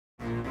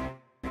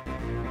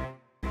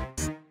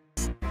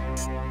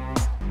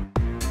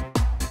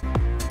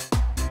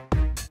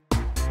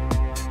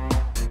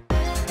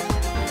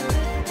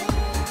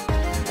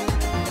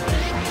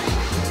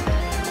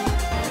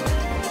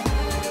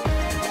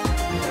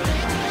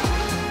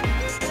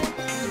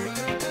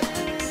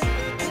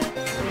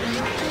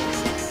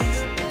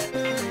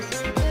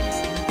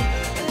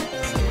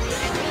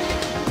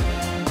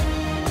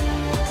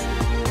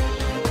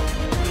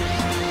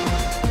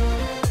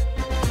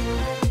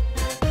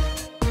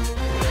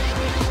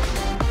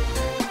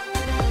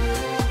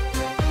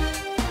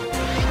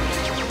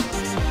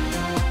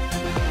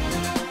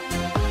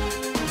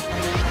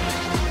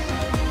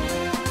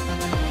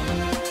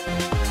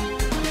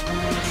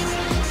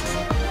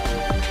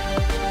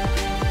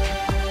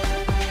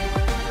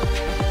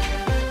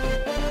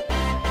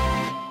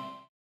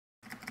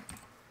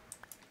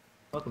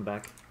Welcome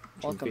back.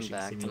 Welcome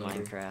back to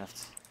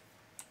Minecraft.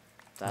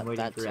 I'm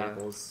waiting for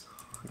apples.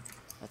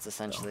 That's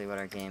essentially what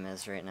our game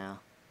is right now.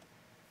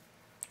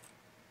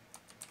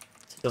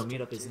 So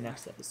meetup is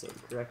next episode,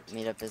 correct?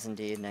 Meetup is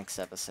indeed next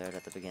episode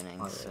at the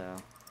beginning, so...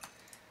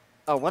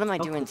 Oh, what am I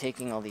doing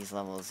taking all these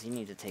levels? You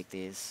need to take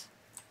these.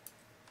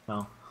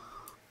 No.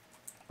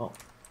 Oh.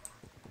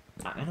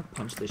 I'm gonna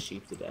punch this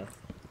sheep to death.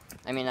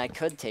 I mean, I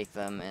could take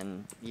them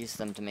and use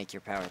them to make your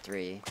power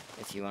 3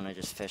 if you want to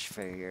just fish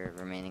for your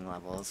remaining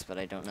levels, but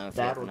I don't know if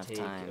you have enough time.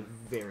 That'll take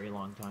a very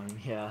long time,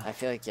 yeah. I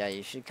feel like, yeah,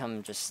 you should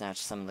come just snatch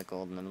some of the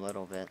gold in a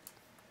little bit.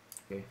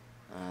 Okay.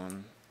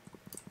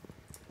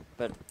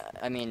 But,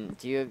 I mean,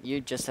 you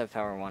just have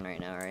power 1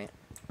 right now, right?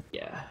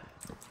 Yeah.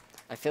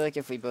 I feel like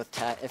if we both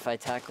if I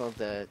tackled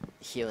the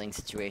healing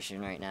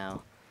situation right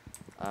now,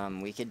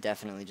 we could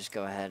definitely just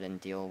go ahead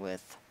and deal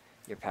with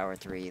your power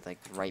 3 like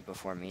right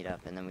before meetup,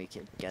 and then we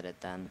could get it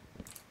then.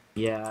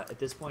 Yeah, at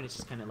this point it's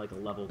just kind of like a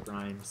level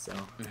grind, so.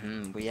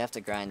 We have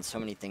to grind so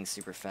many things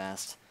super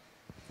fast.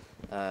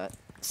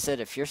 Sid,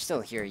 if you're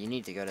still here, you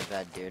need to go to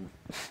bed, dude.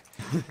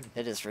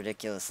 It is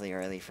ridiculously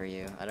early for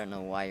you. I don't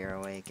know why you're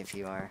awake if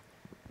you are.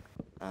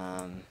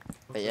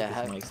 But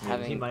yeah,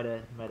 he might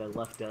have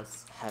left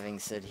us. Having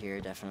Sid here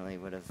definitely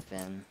would have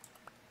been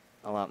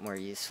a lot more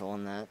useful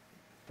in that.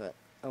 But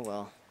oh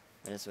well,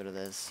 it is what it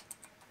is.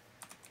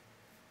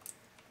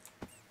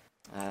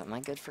 Am I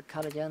good for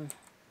cut again?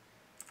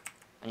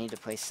 I need to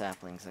place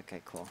saplings.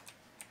 Okay, cool.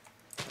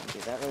 I'll do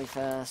that really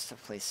fast. I'll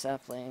place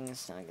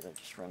saplings. Now I gotta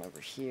just run over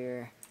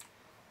here.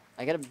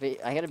 I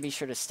gotta be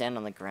sure to stand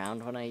on the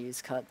ground when I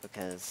use cut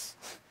because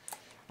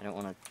I don't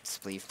want to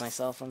spleef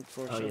myself,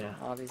 unfortunately. Oh, yeah.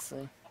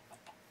 Obviously,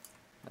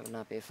 that would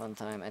not be a fun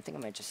time. I think I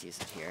might just use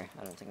it here.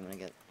 I don't think I'm gonna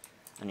get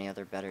any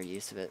other better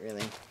use of it,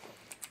 really.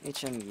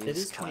 HM use It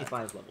is cut.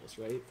 25 levels,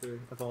 right, for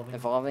evolving?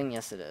 Evolving,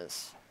 yes, it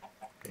is.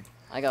 Okay.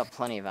 I got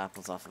plenty of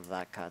apples off of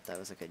that cut. That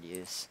was a good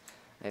use.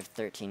 I have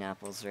 13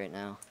 apples right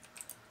now.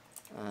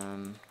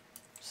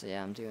 So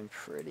yeah, I'm doing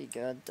pretty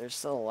good. There's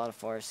still a lot of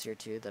forests here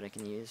too that I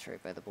can use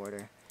right by the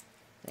border,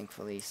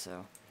 thankfully.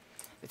 So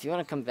if you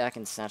want to come back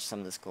and snatch some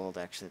of this gold,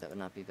 actually, that would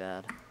not be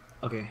bad.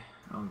 Okay,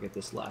 I'll get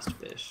this last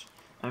fish.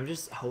 I'm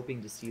just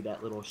hoping to see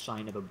that little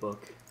shine of a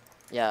book.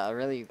 Yeah,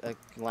 a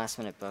last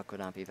minute book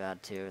would not be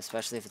bad too,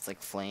 especially if it's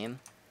like flame.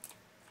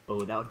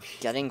 Oh, that would be...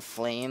 Getting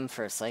flame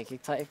for a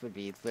psychic type would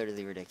be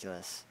literally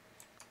ridiculous.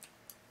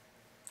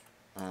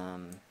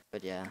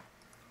 But yeah.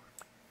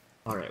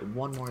 Alright,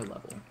 one more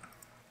level.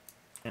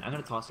 And I'm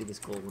gonna toss you this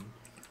gold.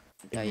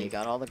 Yeah, you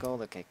got all the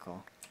gold? Okay,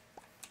 cool.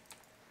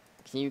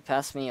 Can you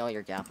pass me all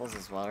your gapples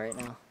as well right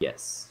now?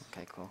 Yes.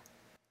 Okay, cool.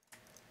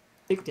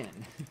 Take 10.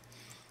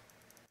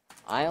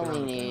 I only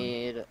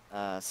need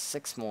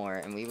 6 more,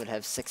 and we would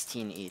have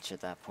 16 each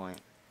at that point.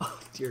 Oh,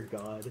 dear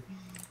God.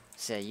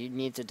 So yeah, you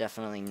need to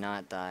definitely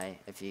not die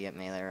if you get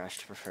melee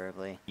rushed,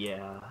 preferably.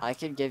 Yeah. I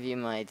could give you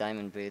my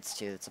diamond boots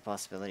too. It's a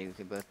possibility. We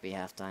could both be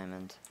half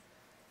diamond.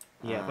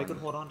 Yeah, if I could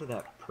hold on to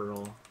that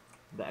pearl,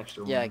 the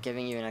extra one. Yeah,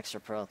 giving you an extra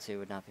pearl too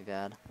would not be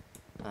bad.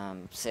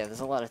 So yeah,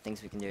 there's a lot of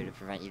things we can do to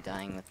prevent you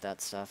dying with that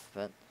stuff,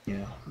 but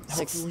yeah.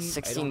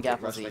 16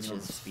 gapples each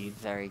is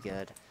very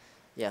good.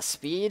 Yeah,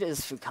 speed is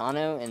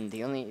Fukano, and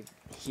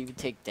he would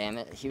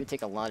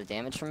take a lot of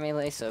damage from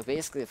melee, so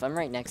basically if I'm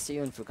right next to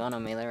you and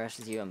Fukano melee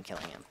rushes you, I'm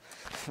killing him.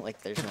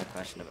 Like, there's no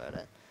question about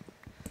it.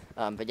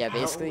 But yeah,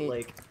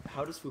 basically...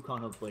 How does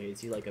Fukano play?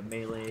 Is he like a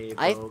melee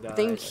I bow guy?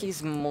 think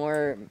he's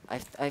more...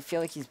 I feel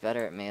like he's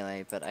better at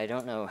melee, but I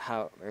don't know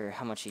how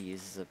much he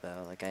uses a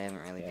bow. Like, I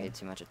haven't really paid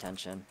too much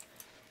attention.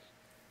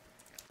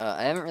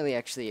 I haven't really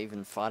actually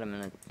even fought him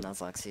in a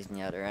Nuzlocke season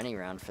yet, or any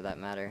round for that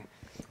matter.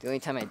 The only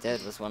time I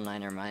did was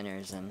 1-9er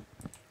minors, and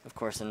of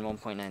course in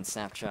 1.9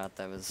 snapshot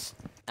that was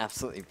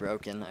absolutely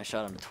broken. I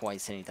shot him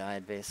twice and he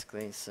died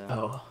basically, so...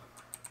 Oh.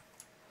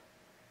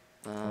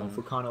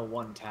 Fukano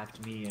 1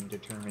 tapped me in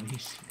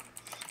determination.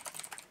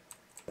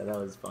 So that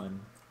was fun.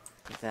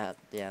 Yeah,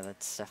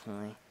 that's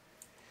definitely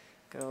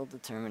good old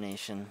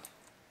determination.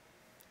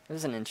 It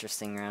was an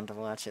interesting round to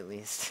watch at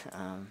least.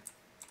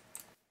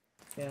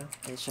 Yeah.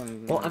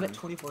 HM, well, I'm at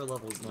 24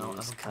 levels now.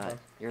 Cut.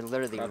 You're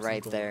literally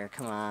right there.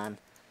 Come on.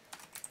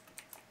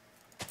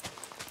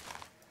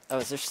 Oh,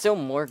 is there still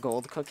more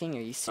gold cooking?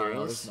 Are you serious?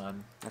 No, there's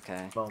none.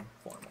 Okay. Well,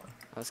 4 more.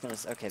 I was gonna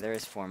say, okay, there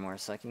is 4 more,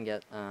 so I can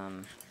get,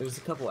 There's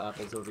a couple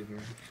apples over here.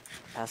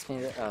 pass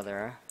me the, oh, there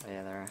are? Oh,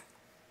 yeah, there are.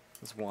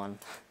 There's 1.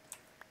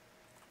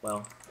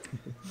 Well,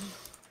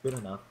 good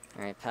enough.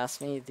 Alright, pass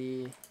me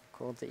the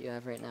gold that you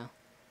have right now.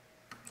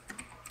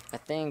 I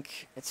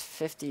think it's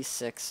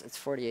 56, it's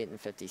 48 and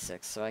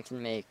 56, so I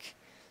can make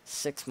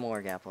 6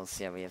 more gapples.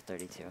 Yeah, we have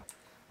 32.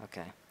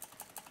 Okay.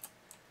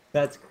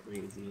 That's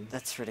crazy.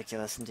 That's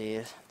ridiculous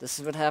indeed. This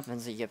is what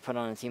happens when you get put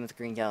on a team with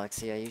Green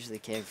Galaxy. I usually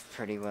cave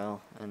pretty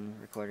well in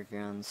recorded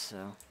grounds,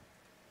 so...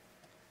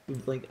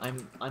 Dude, like,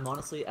 I'm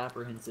honestly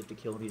apprehensive to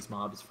kill these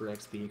mobs for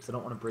XP, because I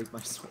don't want to break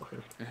my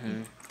sword.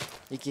 Mm-hmm.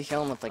 You can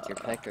kill them with, like, your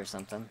pick or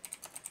something.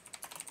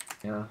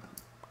 Yeah.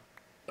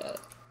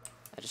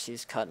 I just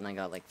used cut and I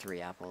got, like,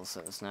 3 apples, so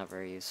it was not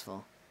very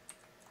useful.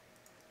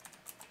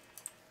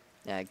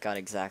 Yeah, I got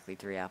exactly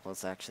 3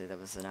 apples, actually. That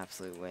was an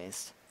absolute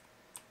waste.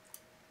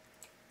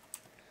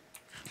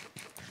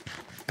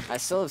 I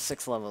still have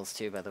 6 levels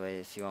too, by the way,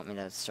 if you want me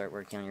to start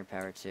working on your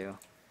power 2.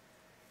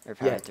 Or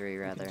power 3,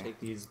 rather. You can take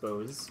these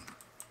bows.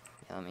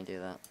 Yeah, let me do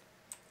that.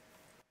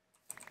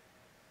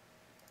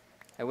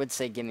 I would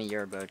say give me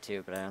your bow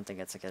too, but I don't think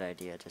that's a good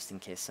idea, just in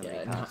case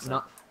somebody pops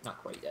up.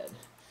 Not quite yet.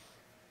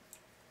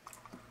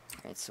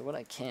 Alright, so what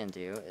I can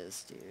do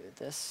is do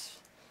this,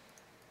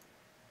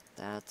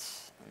 that,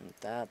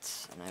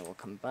 and I will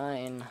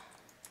combine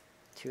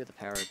 2 of the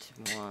power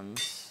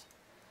 1s.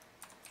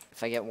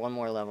 If I get 1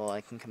 more level,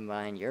 I can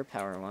combine your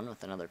power 1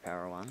 with another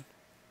power 1.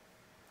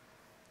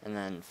 And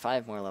then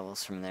 5 more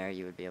levels from there,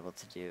 you would be able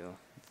to do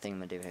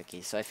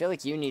Thingamadoohickey. So I feel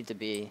like you need to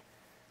be,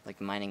 like,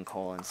 mining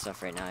coal and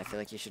stuff right now. I feel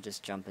like you should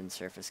just jump in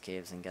surface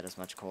caves and get as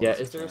much coal as you can.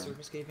 Yeah, is there a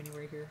surface cave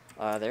anywhere here?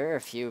 There are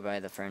a few by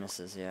the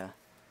furnaces, yeah.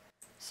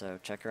 So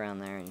check around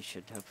there and you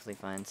should hopefully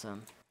find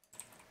some.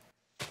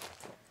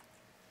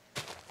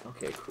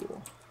 Okay,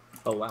 cool.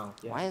 Oh, wow.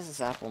 Yeah. Why is this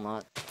apple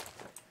not...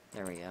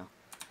 There we go.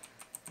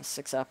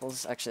 6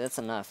 apples. Actually, that's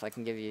enough. I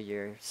can give you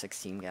your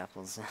 16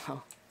 apples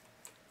now.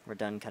 We're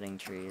done cutting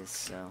trees,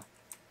 so...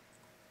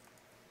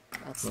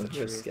 That's the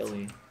truth.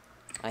 Skelly.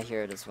 I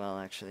hear it as well,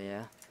 actually,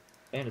 yeah.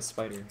 And a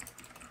spider.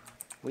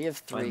 We have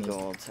 3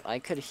 gold. I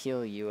could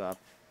heal you up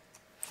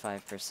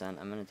 5%.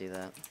 I'm gonna do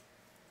that.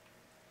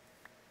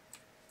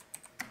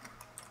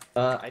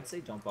 I'd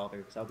say don't bother,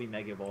 because I'll be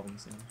Mega Evolving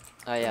soon.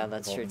 Oh yeah,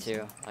 that's true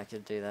too. I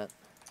could do that.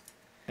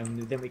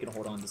 And then we can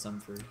hold on to some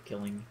for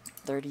killing.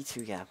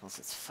 32 gapples.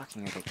 It's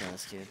fucking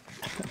ridiculous, dude.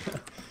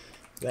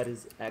 That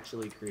is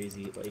actually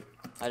crazy. Like,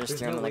 I just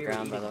threw them on the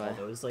ground, by the way.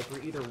 Those. Like,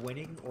 we're either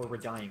winning or we're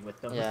dying with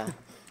them. Yeah.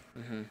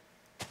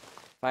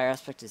 Fire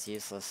aspect is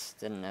useless.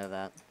 Didn't know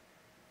that.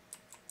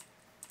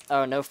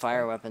 Oh, no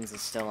fire weapons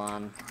is still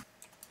on.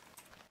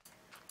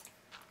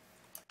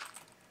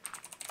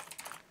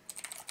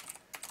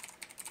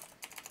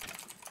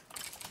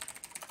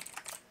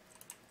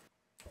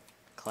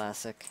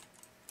 Classic.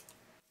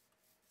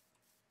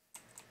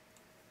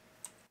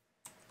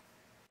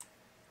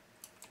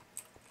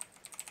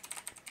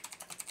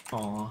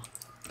 Aww.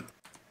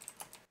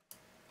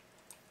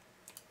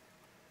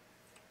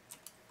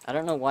 I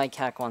don't know why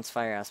Kak wants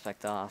fire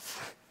aspect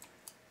off.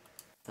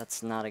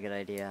 That's not a good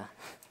idea.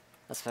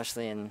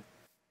 Especially in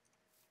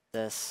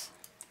this.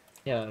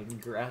 Yeah,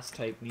 grass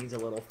type needs a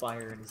little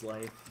fire in his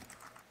life.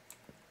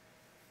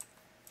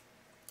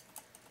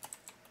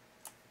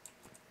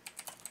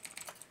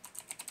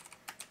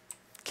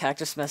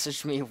 Cactus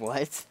messaged me,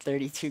 what?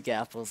 32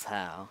 gapples,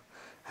 how?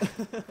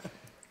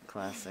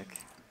 Classic.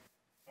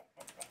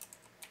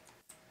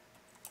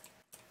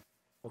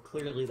 Well,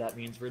 clearly that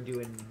means we're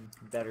doing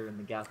better in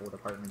the Gapple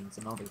department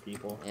than other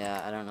people.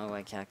 Yeah, I don't know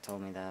why Kak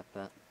told me that,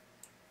 but...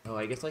 Oh,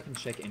 I guess I can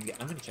check in.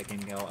 I'm gonna check in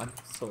Gale. I'm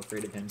so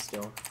afraid of him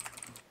still.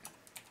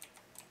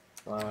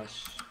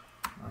 Slash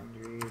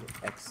 100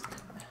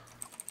 XN.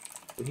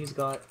 So he's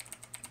got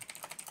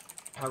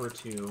power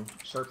 2,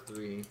 sharp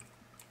 3.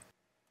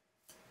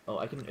 Oh,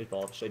 I can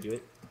evolve. Should I do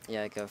it?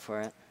 Yeah, go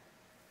for it.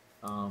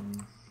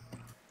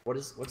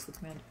 What's the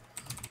command?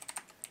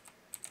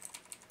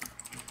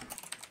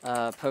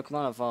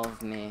 Pokemon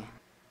evolve me.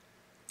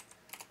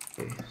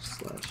 Okay,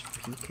 slash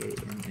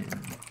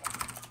PKNN.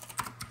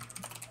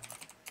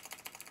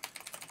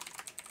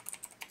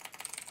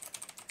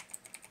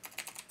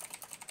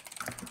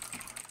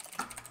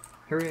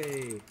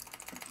 Hooray!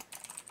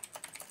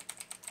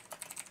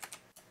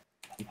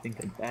 You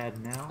think I'm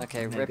bad now?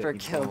 Okay, Ripper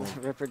killed.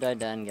 Ripper died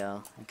to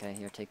Engel. Okay,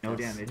 here, take this. No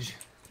damage.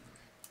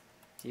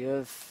 Do you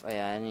have... Oh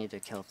yeah, I need to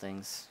kill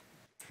things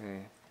for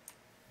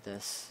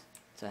this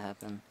to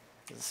happen.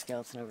 There's a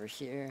skeleton over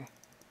here.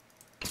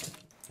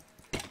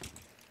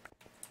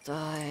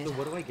 Die. So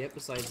what do I get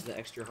besides the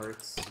extra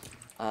hearts?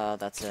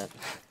 That's it.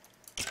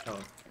 Oh.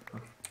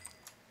 Okay.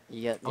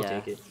 You get, I'll yeah,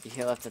 take it. you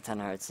heal up to 10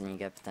 hearts and you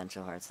get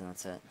potential hearts and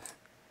that's it.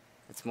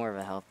 It's more of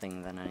a health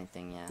thing than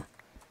anything, yeah.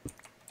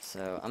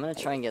 So, I'm gonna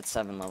try and get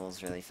 7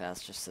 levels really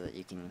fast just so that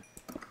you can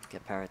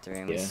get power 3.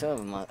 And we still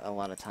have a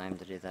lot of time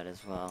to do that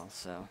as well,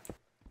 so...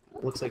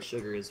 Looks like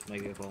Sugar is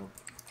Mega Evolved.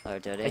 Oh,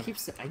 did he?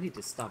 I need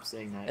to stop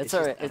saying that. It's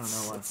alright,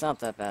 it's not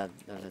that bad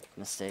of a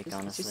mistake,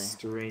 honestly. It's just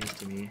strange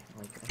to me.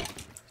 Like,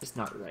 just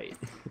not right.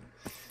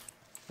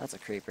 That's a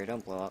creeper,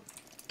 don't blow up.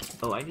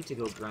 Oh, I need to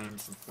go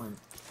grind some flint.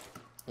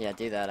 Yeah,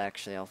 do that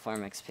actually. I'll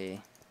farm XP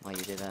while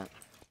you do that.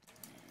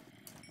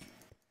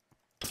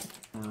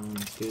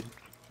 Good.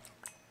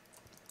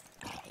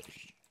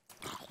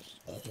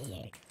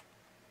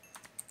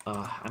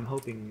 I'm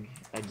hoping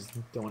I just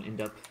don't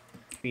end up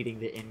beating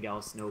the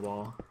in-gal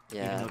snowball.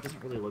 Yeah. Even though it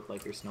doesn't really look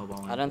like you're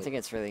snowballing. I don't think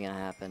it's really gonna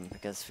happen,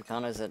 because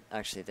Fukano's at,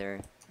 actually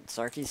there.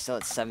 Zarky's still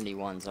at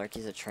 71.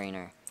 Zarky's a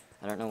trainer.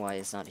 I don't know why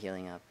he's not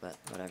healing up, but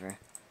whatever.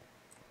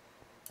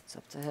 It's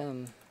up to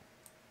him.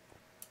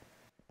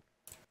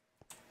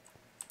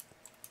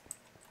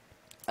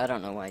 I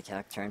don't know why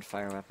Kak turned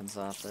fire weapons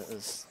off. That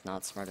was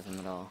not smart of him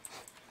at all.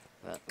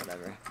 But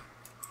whatever.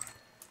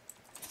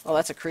 Oh,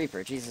 that's a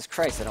creeper. Jesus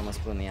Christ, that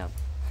almost blew me up.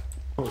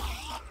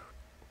 Oh.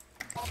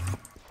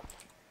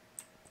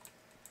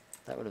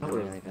 That would have been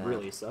really bad.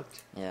 Really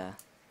sucked. Yeah.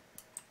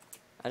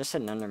 I just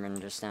had an Enderman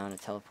just now and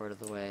it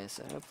teleported away,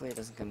 so hopefully it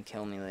doesn't come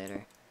kill me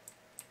later.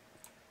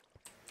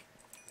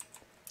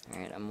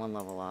 Alright, I'm 1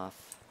 level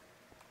off.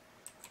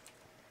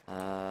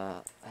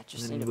 I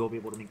just and need then you will be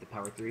able to make the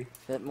power 3.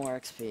 Bit more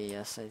XP,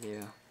 yes I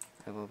do.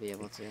 I will be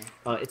able to.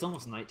 It's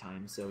almost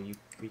nighttime, so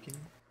we can...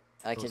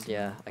 I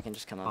can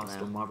just come up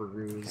now.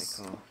 Mobberoos.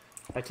 Okay, cool.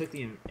 I took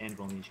the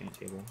anvil on the enchant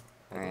table.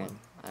 Alright,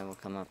 I will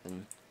come up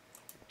and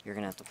you're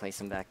gonna have to place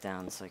him back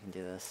down so I can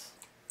do this.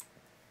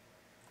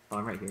 Oh,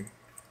 I'm right here.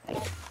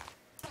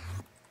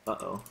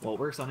 Uh-oh. Well, it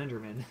works on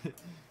Enderman.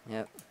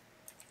 Yep.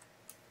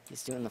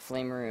 He's doing the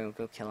flameroo.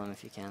 Go kill him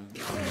if you can.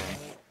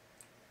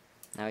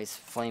 Now he's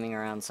flaming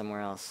around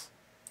somewhere else.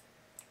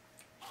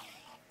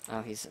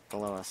 Oh, he's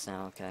below us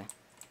now, okay.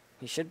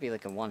 He should be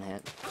like a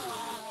one-hit.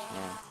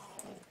 Yeah.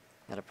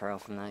 Got a pearl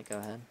from that, go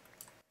ahead.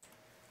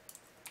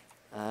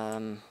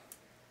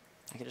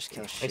 I could just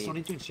kill sheep. I still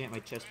need to enchant my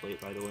chest plate,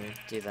 by the way.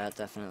 Do that,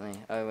 definitely.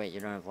 Oh, wait, you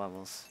don't have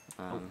levels.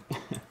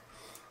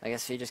 I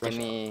guess if you just give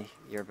me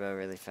your bow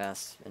really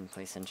fast and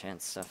place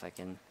enchant stuff, I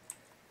can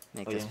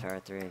make this power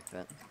 3,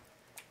 but...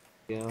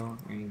 There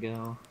you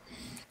go.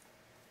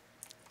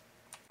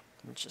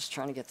 I'm just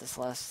trying to get this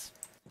last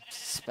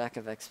speck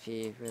of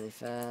XP really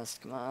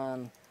fast. Come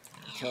on.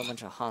 Kill a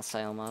bunch of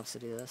hostile mobs to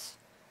do this.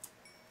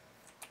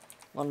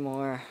 1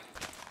 more.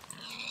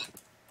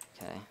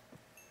 Okay.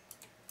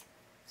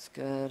 It's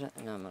good.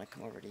 And now I'm gonna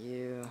come over to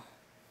you.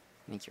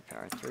 Make your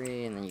power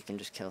 3, and then you can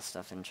just kill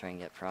stuff and try and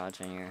get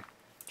proj on your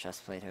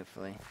chest plate,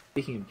 hopefully.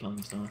 Speaking of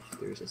killing stuff,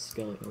 there's a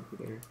skeleton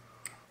over there.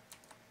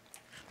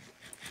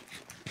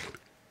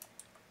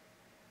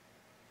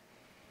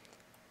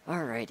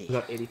 Alrighty. We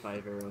got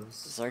 85 arrows.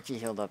 Zarky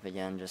healed up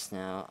again just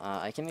now.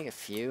 I can make a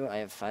few. I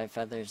have 5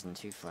 feathers and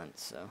 2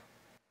 flints, so...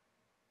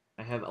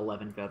 I have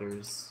 11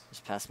 feathers.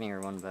 Just pass me your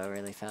 1 bow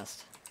really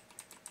fast.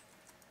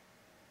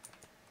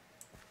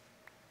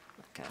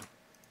 Okay.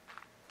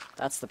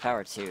 That's the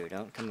power 2.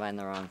 Don't combine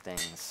the wrong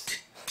things.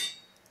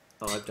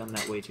 Oh, I've done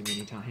that way too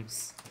many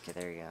times. Okay,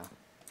 there you go.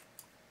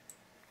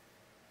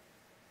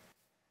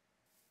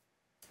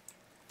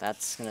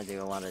 That's gonna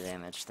do a lot of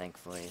damage,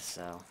 thankfully,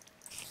 so...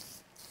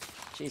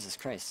 Jesus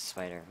Christ,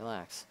 spider,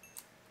 relax.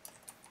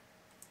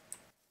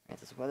 Right,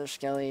 there's weather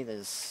skelly,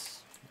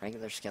 there's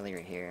regular skelly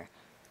right here.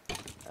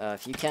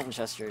 If you can't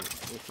enchant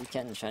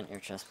your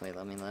chest plate,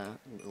 let me know.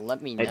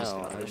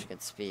 I wish I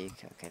could speak.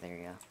 Okay, there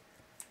you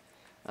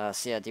go.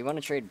 So yeah, do you want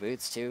to trade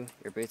boots too?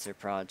 Your boots are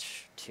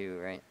proj 2,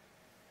 right?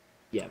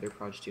 Yeah, they're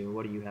proj 2.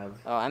 What do you have?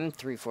 Oh, I'm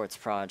 3/4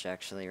 proj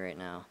actually right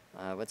now.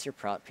 What's your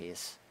prot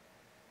piece?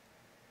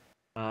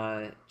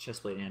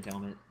 Chest plate and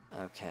helmet.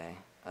 Okay.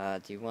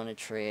 Do you want to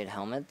trade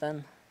helmet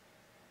then?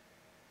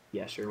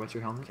 Yeah, sure. What's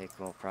your helmet? Okay,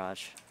 cool,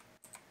 proj.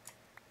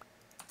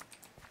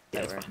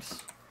 Yeah, That that's works.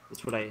 fine.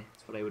 It's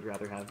what I would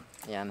rather have.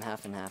 Yeah, I'm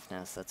half and half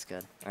now, so that's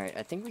good. Alright,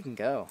 I think we can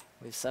go.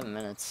 We have 7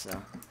 minutes,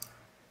 so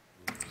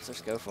let's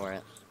just go for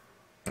it.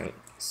 Alright,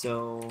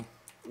 so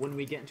when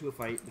we get into a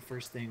fight, the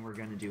first thing we're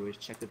gonna do is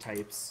check the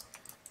types.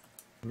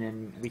 And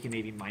then we can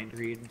maybe mind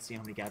read and see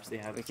how many gaps they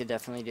have. We could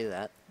definitely do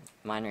that.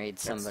 Mind read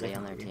somebody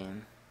on their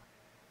team.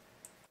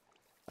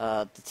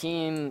 The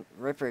team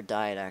Ripper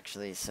died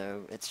actually,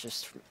 so it's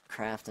just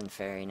Craft and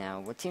Fairy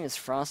now. What team is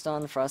Frost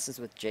on? Frost is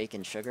with Jake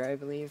and Sugar, I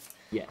believe.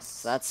 Yes.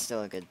 So that's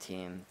still a good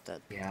team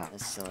that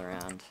is still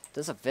around.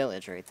 There's a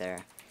village right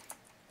there.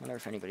 Wonder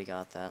if anybody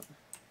got that.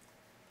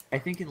 I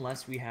think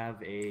unless we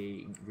have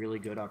a really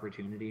good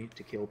opportunity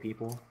to kill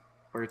people,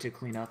 or to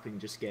clean up and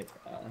just get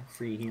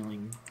free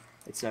healing,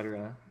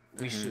 etc.,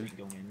 we shouldn't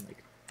go in.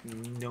 Like,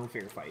 no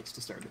fair fights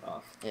to start it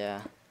off.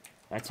 Yeah.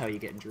 That's how you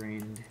get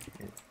drained,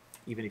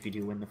 even if you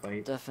do win the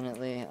fight.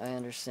 Definitely, I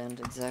understand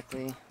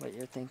exactly what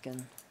you're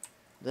thinking.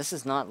 This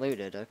is not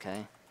looted,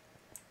 okay.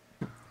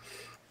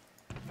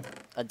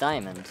 A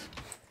diamond.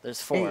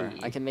 There's 4. Hey.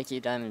 I can make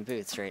you diamond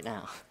boots right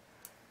now.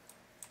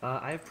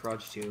 I have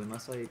proj 2,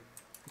 unless we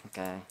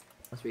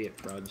get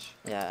proj.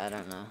 Yeah, I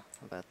don't know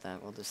about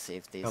that. We'll just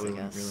save these, Probably I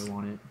guess. wouldn't really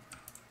want it.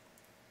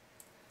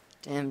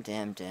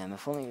 Damn.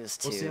 If only it was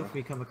 2. We'll see if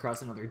we come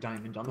across another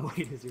diamond on the way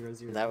to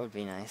 0-0. That would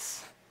be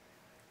nice.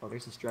 Oh,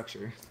 there's a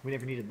structure. We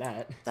never needed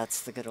that.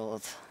 That's the good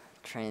old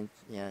train,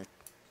 yeah.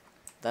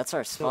 That's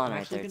our So spawn I'm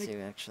right there actually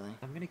too, actually.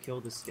 I'm gonna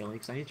kill this skelly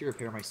because I need to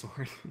repair my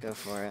sword. Go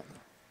for it.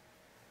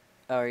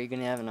 Oh, are you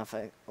gonna have enough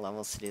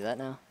levels to do that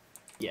now?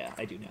 Yeah,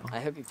 I do now. I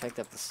hope you picked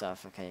up the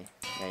stuff. Okay,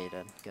 yeah, you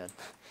did. Good.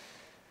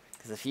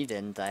 Because if you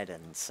didn't, I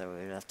didn't, so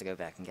we'd have to go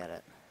back and get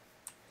it.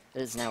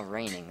 It is now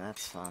raining.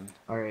 That's fun.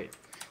 Alright.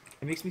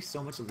 It makes me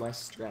so much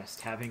less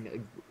stressed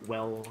having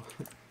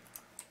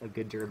a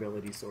good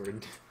durability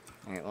sword.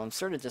 Alright, well, I'm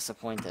sort of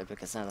disappointed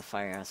because now the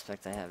fire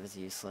aspect I have is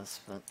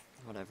useless, but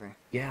whatever.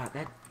 Yeah,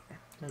 that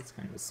does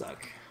kind of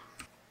suck.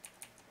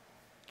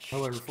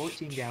 However,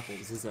 14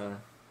 gapples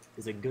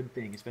is a good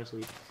thing,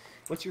 especially...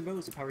 What's your bow?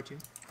 Is it power 2?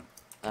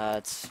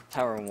 It's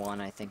power 1,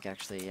 I think,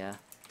 actually, yeah.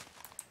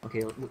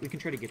 Okay, we can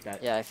try to get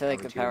that. Yeah, I feel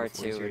like the power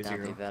 2 before would not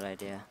 0-0. be a bad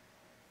idea.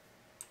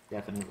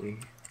 Definitely.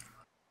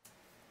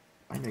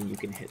 I know you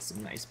can hit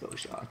some nice bow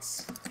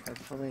shots.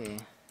 Hopefully.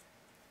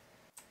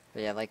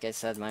 But yeah, like I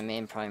said, my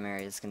main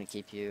primary is gonna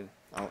keep you...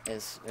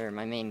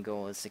 my main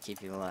goal is to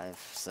keep you alive,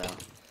 so...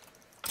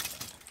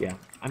 Yeah,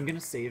 I'm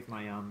gonna save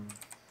my,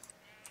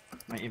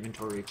 my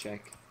inventory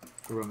check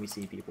for when we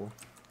see people.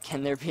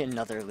 Can there be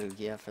another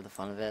Lugia for the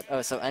fun of it?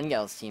 Oh, so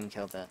Engel's team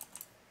killed it.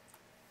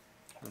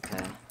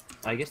 Okay.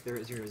 I guess they're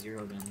at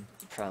 0-0 then.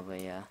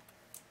 Probably, yeah.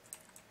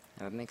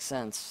 That would make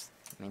sense.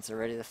 It means they're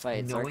ready to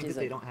fight. Knowing Zarky's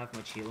that they don't have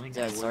much healing,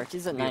 yeah,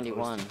 Zarky's at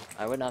 91.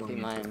 I would not be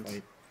mind.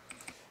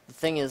 The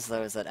thing is,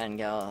 though, is that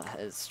Engel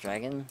is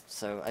Dragon,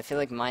 so I feel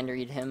like mind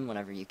read him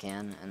whenever you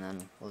can, and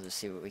then we'll just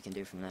see what we can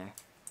do from there.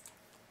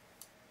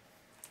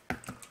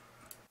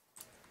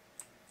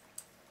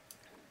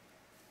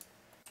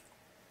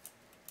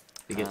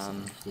 To get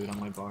some food on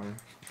my bar.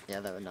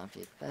 Yeah, that would not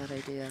be a bad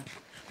idea.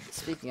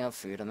 Speaking of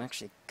food, I'm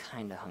actually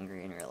kind of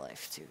hungry in real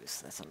life, too,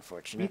 so that's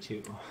unfortunate. Me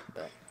too,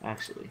 but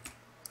actually.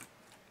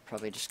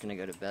 Probably just gonna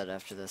go to bed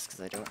after this,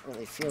 because I don't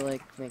really feel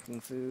like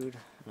making food,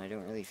 and I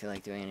don't really feel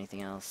like doing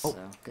anything else, so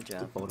good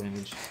job. Full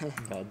damage.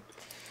 Bad.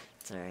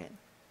 It's alright.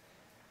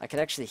 I could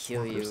actually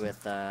heal you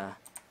with a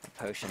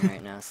potion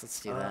right now, so let's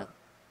do that.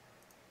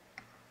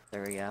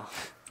 There we go.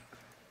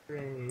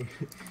 Hooray!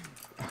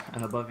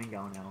 I'm above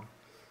Engel now.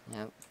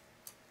 Yep.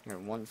 You're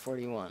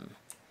 141.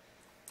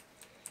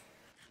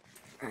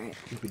 Alright.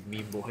 Stupid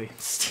meme boy.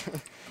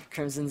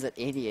 Crimson's at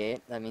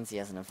 88. That means he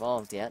hasn't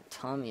evolved yet.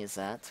 Tommy is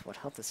at... What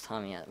health is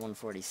Tommy at?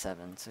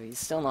 147. So he's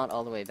still not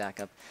all the way back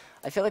up.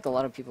 I feel like a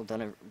lot of people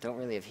don't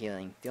really have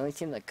healing. The only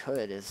team that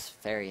could is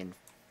Fairy and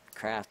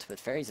Craft, but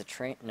Fairy's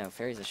a No,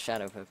 Fairy's a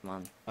shadow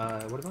Pokemon.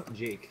 What about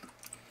Jake?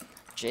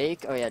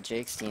 Jake? Oh yeah,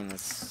 Jake's team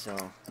is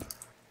still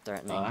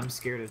threatening. I'm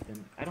scared of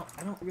him. I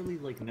don't really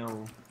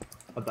know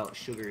about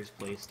Sugar's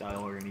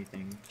playstyle or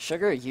anything.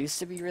 Sugar used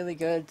to be really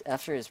good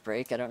after his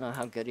break. I don't know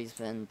how good he's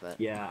been,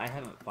 but... Yeah, I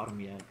haven't fought him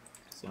yet,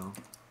 so...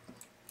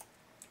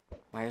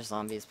 Why are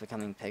zombies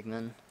becoming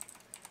pigmen?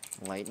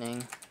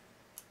 Lightning?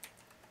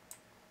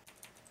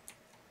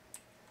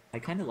 I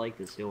kind of like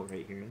this hill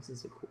right here. This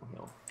is a cool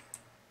hill.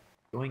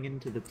 Going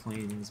into the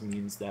plains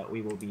means that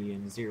we will be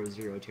in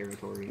 0-0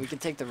 territory. We could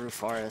take the roof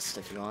forest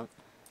if you want.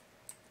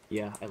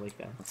 Yeah, I like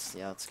that.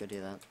 Let's go do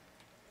that.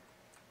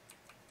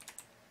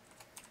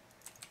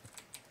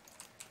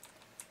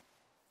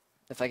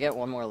 If I get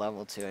one more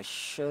level 2, I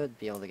should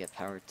be able to get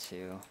power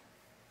 2.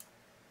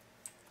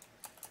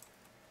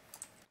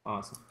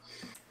 Awesome.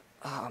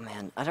 Oh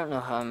man, I don't know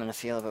how I'm gonna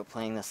feel about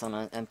playing this on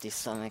an empty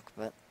stomach,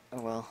 but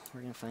oh well,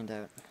 we're gonna find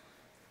out.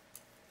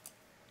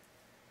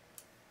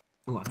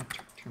 Oh, I have to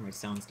turn my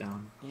sounds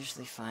down.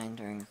 Usually fine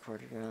during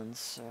recorded runs,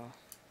 so...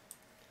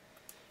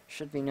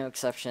 Should be no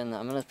exception.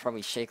 I'm gonna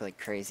probably shake like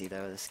crazy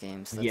though this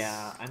game, so that's...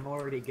 Yeah, I'm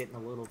already getting a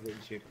little bit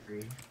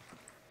jittery.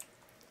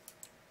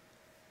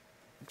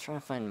 I'm trying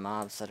to find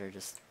mobs that are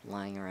just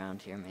lying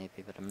around here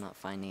maybe, but I'm not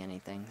finding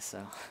anything,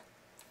 so...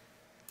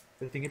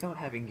 The thing about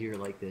having gear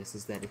like this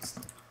is that it's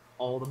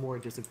all the more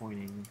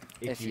disappointing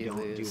if you don't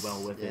lose, do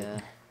well with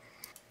it.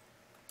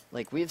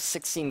 Like, we have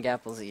 16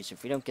 gapples each.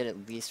 If we don't get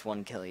at least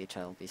one kill each,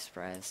 I'll be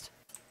surprised.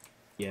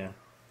 Yeah.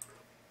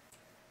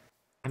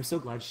 I'm so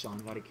glad Sean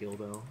got a kill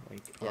though.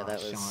 Like, yeah, that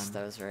Sean,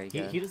 was very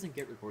good. He doesn't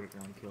get recorded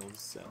round kills,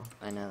 so...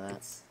 I know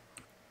that.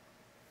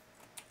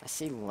 I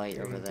see light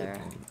over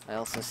there. I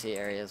also see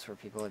areas where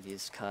people have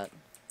used cut.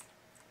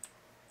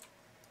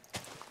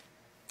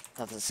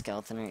 That's a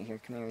skeleton right here.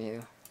 Come here,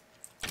 you.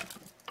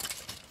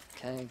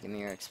 Okay, give me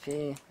your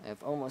XP. I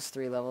have almost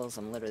 3 levels.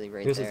 I'm literally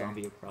right there. There's a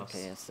zombie across.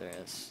 Okay, yes, there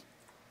is.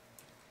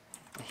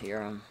 I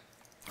hear him.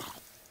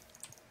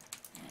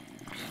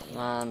 Come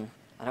on.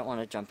 I don't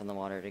want to jump in the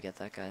water to get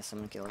that guy, so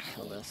I'm gonna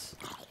kill this.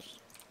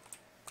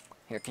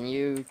 Here, can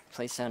you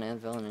place down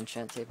anvil and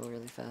enchant table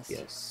really fast?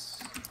 Yes.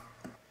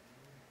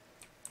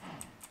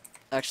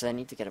 Actually, I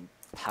need to get a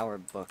power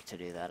book to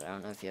do that. I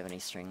don't know if you have any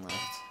string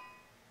left.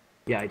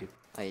 Yeah, I do.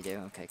 Oh, you do?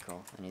 Okay,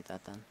 cool. I need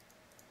that then.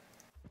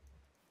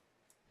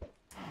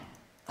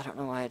 I don't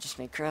know why I just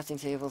made crafting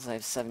tables. I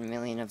have 7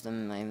 million of them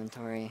in my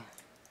inventory.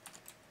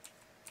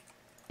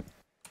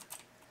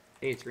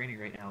 Hey, it's raining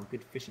right now.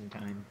 Good fishing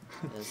time.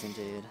 It is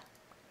indeed.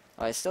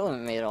 Oh, I still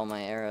haven't made all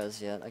my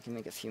arrows yet. I can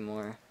make a few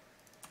more.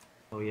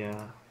 Oh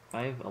yeah,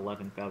 I have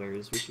 11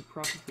 feathers. We should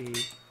probably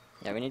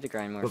Yeah, we need to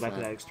grind more Go for back to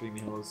that. that extreme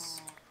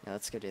hills. Yeah,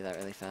 let's go do that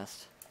really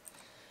fast.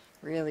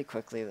 Really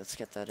quickly, let's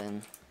get that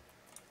in.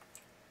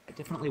 I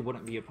definitely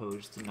wouldn't be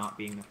opposed to not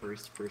being the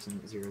first person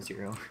at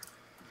 0-0.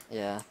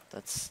 Yeah,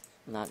 that's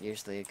not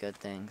usually a good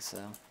thing, so...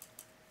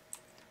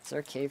 Is there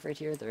a cave right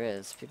here? There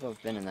is. People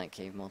have been in that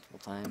cave multiple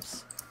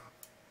times.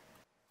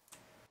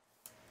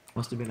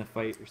 Must have been a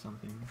fight or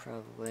something.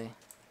 Probably.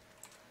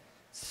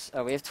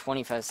 Oh, we have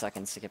 25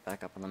 seconds to get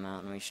back up on the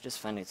mountain. We should just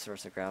find a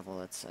source of gravel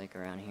that's, like,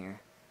 around here.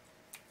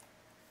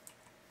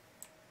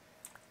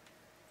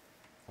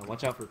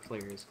 Watch out for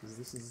players, because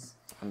this is...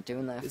 I'm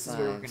doing that. This is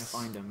where we're going to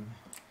find them.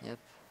 Yep.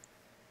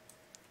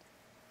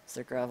 Is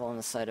there gravel on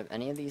the side of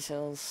any of these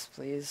hills,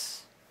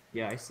 please?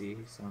 Yeah, I see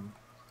some.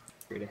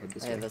 Straight ahead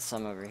this way. Yeah, there's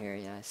some over here.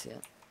 Yeah, I see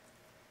it.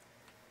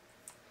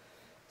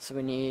 So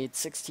we need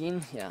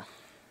 16? Yeah.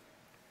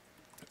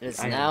 It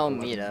is now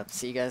 11. meetup.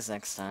 See you guys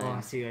next time. Oh,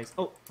 I see you guys.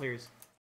 Oh, players.